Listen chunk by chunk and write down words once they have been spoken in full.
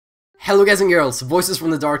Hello guys and girls, Voices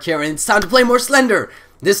from the Dark here, and it's time to play more Slender!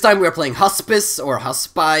 This time we are playing Hospice, or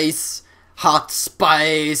Hospice, Hot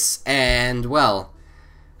Spice, and well,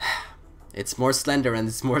 it's more Slender and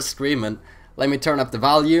it's more screaming. Let me turn up the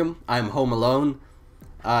volume. I'm home alone.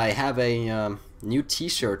 I have a new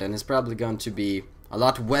t-shirt and it's probably going to be a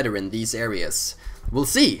lot wetter in these areas. We'll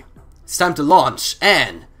see. It's time to launch,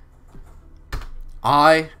 and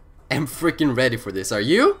I am freaking ready for this. Are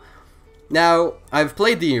you? Now, I've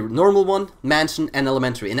played the normal one, Mansion, and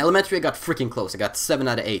Elementary. In Elementary, I got freaking close. I got 7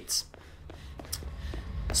 out of 8.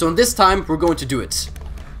 So in this time, we're going to do it.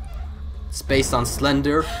 It's based on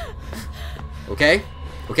Slender. Okay?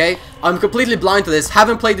 Okay? I'm completely blind to this.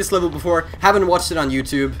 Haven't played this level before. Haven't watched it on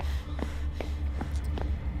YouTube.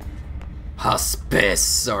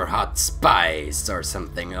 Hospice, or Hot Spice, or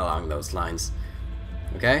something along those lines.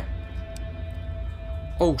 Okay?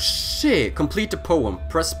 Oh shit, complete the poem.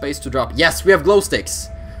 Press space to drop. Yes, we have glow sticks.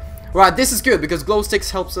 Right, this is good because glow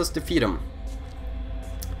sticks helps us defeat them.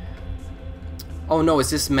 Oh no,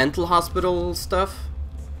 is this mental hospital stuff?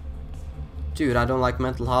 Dude, I don't like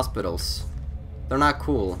mental hospitals. They're not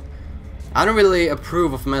cool. I don't really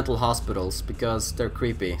approve of mental hospitals because they're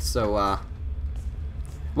creepy. So,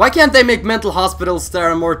 why can't they make mental hospitals that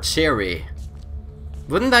are more cheery?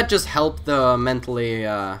 Wouldn't that just help the mentally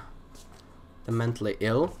mentally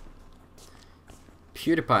ill?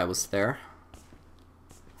 PewDiePie was there.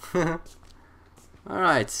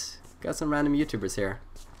 Alright, got some random YouTubers here.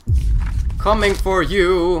 Coming for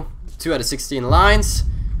you. 2 out of 16 lines.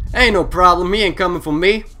 Ain't no problem, he ain't coming for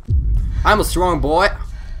me. I'm a strong boy.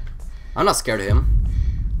 I'm not scared of him.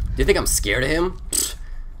 Do you think I'm scared of him? Pfft,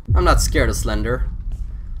 I'm not scared of Slender.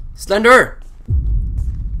 Slender!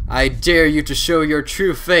 I dare you to show your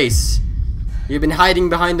true face. You've been hiding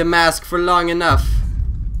behind the mask for long enough.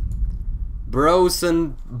 Bros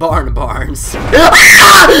and barns.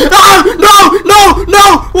 Ah! No! No!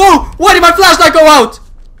 No! Whoa! Why did my flashlight go out?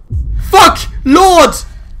 Fuck! Lord!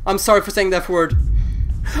 I'm sorry for saying that word.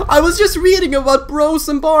 I was just reading about bros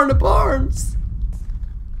and barns.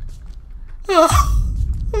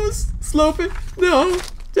 Sloppy. No!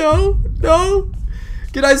 No! No!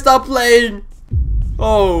 Can I stop playing?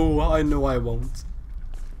 Oh, I know I won't.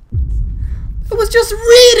 I was just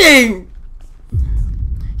reading!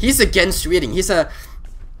 He's against reading. He's a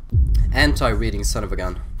anti-reading son of a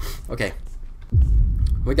gun. Okay.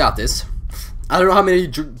 We got this. I don't know how many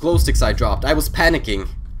glow sticks I dropped. I was panicking.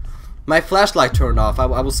 My flashlight turned off. I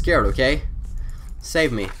was scared, okay?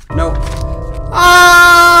 Save me. No.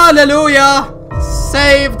 Hallelujah!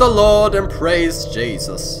 Save the Lord and praise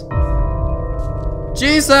Jesus.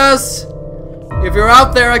 Jesus! If you're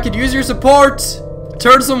out there, I could use your support.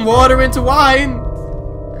 Turn some water into wine.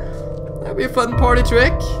 That'd be a fun party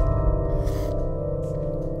trick.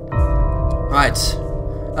 Right.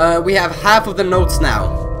 We have half of the notes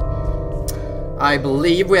now. I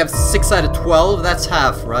believe we have 6 out of 12. That's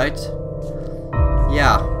half, right?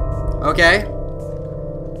 Yeah. Okay.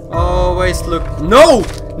 Always look. No!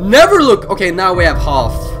 Never look. Okay, now we have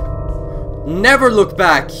half. Never look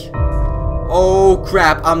back. Oh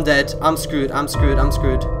crap, I'm dead. I'm screwed. I'm screwed. I'm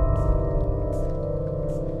screwed.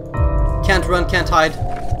 Can't run, can't hide.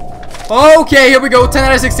 Okay, here we go. 10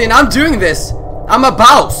 out of 16. I'm doing this. I'm a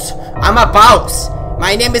boss. I'm a boss.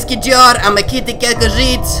 My name is Kijor. I'm a kitty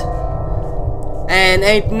kakajit. And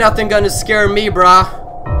ain't nothing gonna scare me, brah.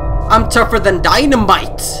 I'm tougher than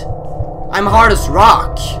dynamite. I'm hard as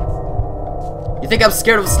rock. You think I'm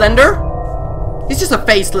scared of Slender? He's just a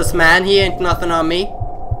faceless man. He ain't nothing on me.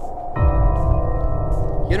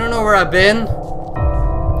 You don't know where I've been.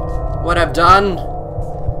 What I've done.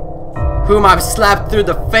 Whom I've slapped through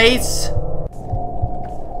the face.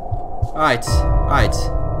 Alright, alright.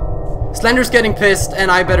 Slender's getting pissed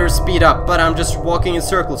and I better speed up, but I'm just walking in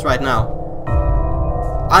circles right now.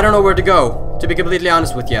 I don't know where to go, to be completely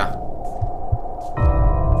honest with ya.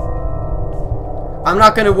 I'm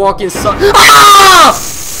not gonna walk in Ah!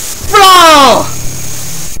 Bro!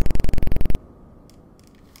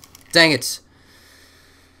 Dang it.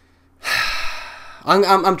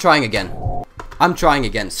 I'm trying again. I'm trying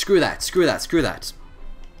again. Screw that. Screw that. Screw that.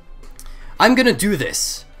 I'm gonna do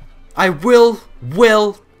this. I will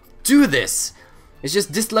do this. It's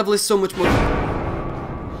just this level is so much more.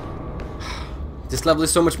 This level is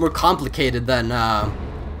so much more complicated than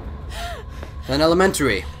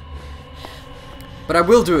Elementary. But I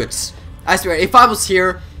will do it. I swear, if I was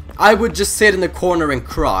here, I would just sit in the corner and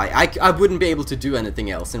cry. I wouldn't be able to do anything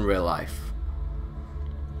else in real life.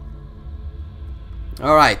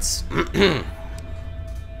 Alright.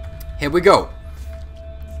 Here we go.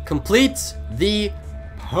 Complete the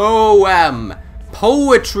poem.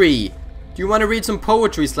 Poetry. Do you want to read some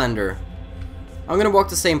poetry, Slender? I'm gonna walk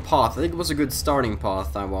the same path. I think it was a good starting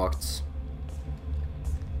path I walked.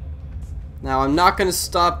 Now, I'm not gonna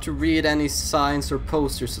stop to read any signs or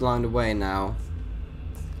posters along the way now.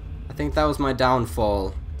 I think that was my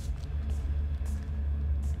downfall.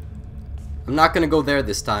 I'm not gonna go there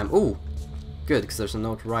this time. Ooh, good, because there's a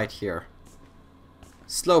note right here.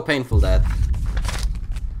 Slow, painful death.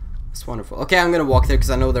 That's wonderful. Okay, I'm gonna walk there because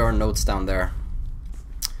I know there are notes down there.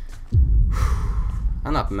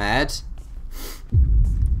 I'm not mad.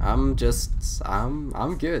 I'm good.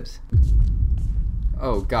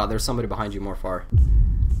 Oh god, there's somebody behind you more far.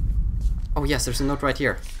 Oh yes, there's a note right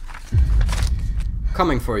here.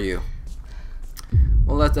 Coming for you.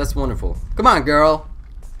 Well, that's wonderful. Come on, girl.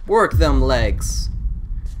 Work them legs.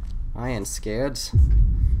 I ain't scared.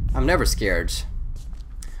 I'm never scared.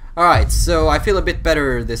 Alright, so I feel a bit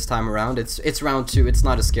better this time around. It's round 2, it's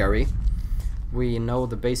not as scary. We know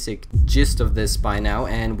the basic gist of this by now,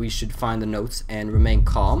 and we should find the notes and remain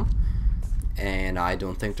calm. And I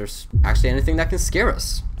don't think there's actually anything that can scare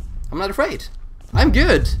us. I'm not afraid. I'm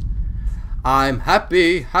good. I'm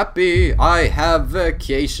happy, I have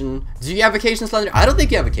vacation. Do you have vacation, Slender? I don't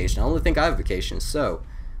think you have vacation. I only think I have vacation, so...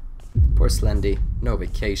 Poor Slendy. No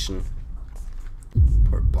vacation.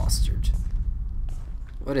 Poor bastard.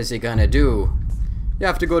 What is he gonna do? You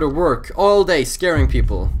have to go to work all day scaring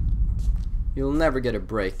people. You'll never get a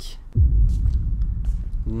break.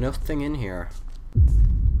 Nothing in here.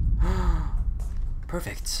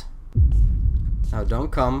 Perfect. Now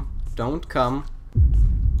don't come. Don't come.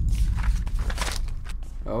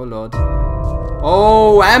 Oh lord.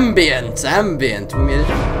 Oh, ambient! Ambient! We made it.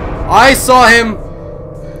 I saw him!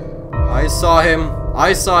 I saw him.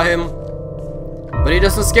 I saw him. But he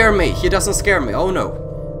doesn't scare me. He doesn't scare me. Oh no.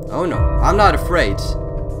 Oh no. I'm not afraid.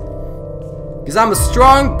 Because I'm a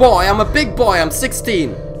strong boy. I'm a big boy. I'm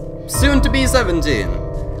 16. Soon to be 17.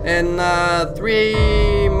 In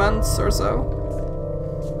 3 months or so.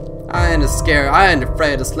 I ain't scared. I ain't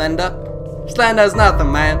afraid of Slender. Slender is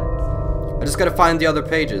nothing, man. I just gotta find the other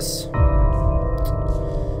pages.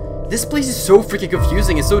 This place is so freaking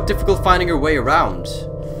confusing. It's so difficult finding your way around.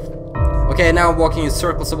 Okay, now I'm walking in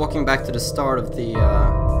circles. I'm walking back to the start of the...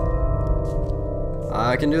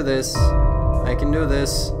 I can do this. I can do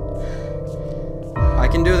this. I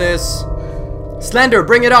can do this. Slender,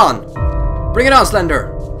 bring it on! Bring it on,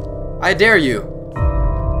 Slender! I dare you.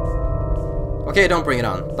 Okay, don't bring it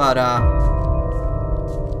on. But,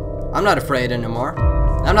 I'm not afraid anymore.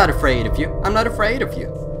 I'm not afraid of you. I'm not afraid of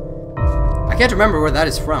you. I can't remember where that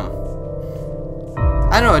is from.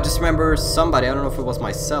 I don't know, I just remember somebody. I don't know if it was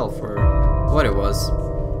myself or what it was.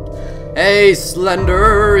 Hey,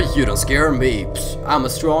 Slender, you don't scare me. Psst, I'm a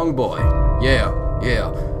strong boy. Yeah,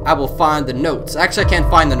 yeah. I will find the notes. Actually, I can't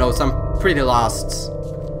find the notes. I'm pretty lost.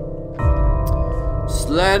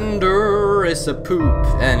 Slender is a poop,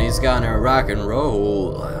 and he's gonna rock and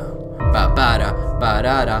roll. Ba-ba-da,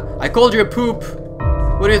 ba-da-da. I called you a poop.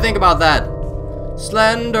 What do you think about that?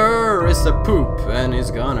 Slender is a poop, and he's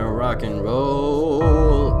gonna rock and roll.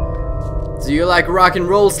 Do you like rock and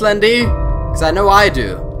roll, Slendy? Because I know I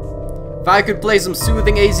do. If I could play some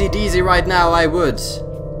soothing AC/DC right now, I would.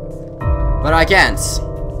 But I can't.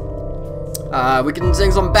 We can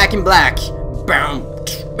sing some Back in Black. Boom,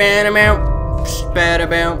 bam, bam.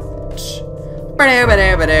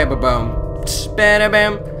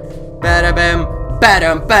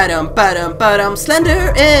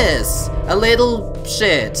 Slender is a little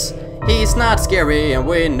shit. He's not scary and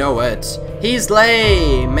we know it. He's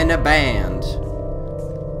lame in a band.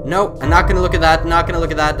 Nope, I'm not gonna look at that. Not gonna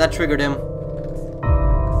look at that. That triggered him.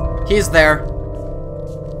 He's there.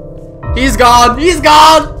 He's gone. He's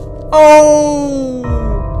gone. Oh!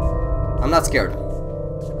 I'm not scared.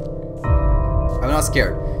 I'm not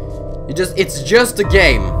scared. It's just a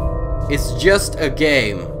game. It's just a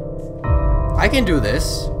game. I can do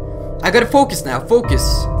this. I gotta focus now.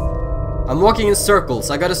 Focus. I'm walking in circles.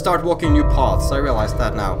 I gotta start walking new paths. I realize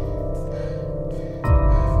that now.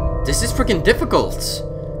 This is freaking difficult.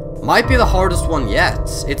 Might be the hardest one yet.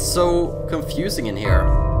 It's so confusing in here.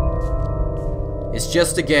 It's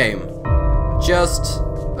just a game. Just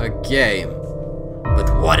a game. But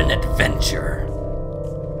what an adventure.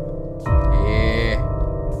 Yeah.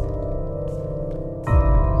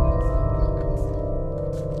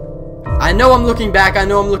 I know I'm looking back. I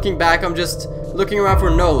know I'm looking back. I'm just looking around for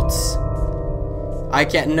notes. I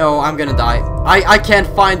can't. No, I'm gonna die. I can't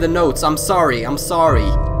find the notes. I'm sorry. I'm sorry.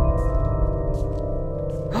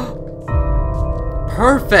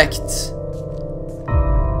 Perfect.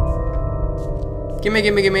 Gimme,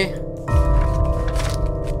 gimme, gimme.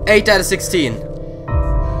 8 out of 16.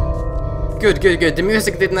 Good, good, good. The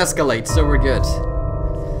music didn't escalate, so we're good.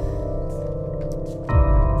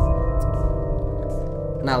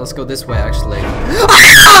 Now let's go this way, actually.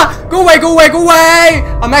 Ah! Go away, go away, go away!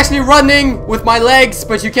 I'm actually running with my legs,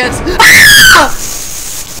 but you can't... Ah!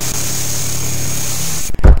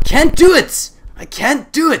 Can't do it! I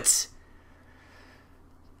can't do it!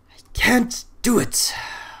 I can't do it.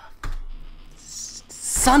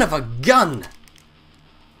 Son of a gun!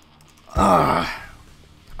 Ugh.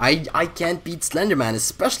 I can't beat Slenderman,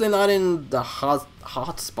 especially not in the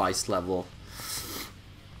Hospice level.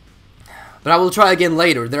 But I will try again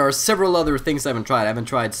later. There are several other things I haven't tried. I haven't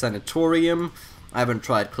tried Sanatorium. I haven't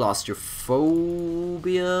tried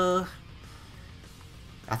Claustrophobia.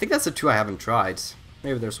 I think that's the two I haven't tried.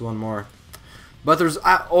 Maybe there's one more. But there's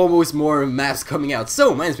almost more maps coming out.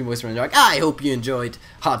 So, my name's been VoicesFromTheDark. I hope you enjoyed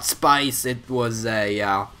Hospice. It was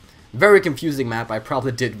a very confusing map. I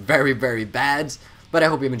probably did very, very bad. But I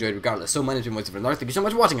hope you've enjoyed regardless. So, my name's been VoicesFromTheDark. Thank you so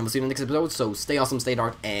much for watching. And we'll see you in the next episode. So, stay awesome, stay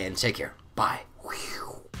dark, and take care. Bye.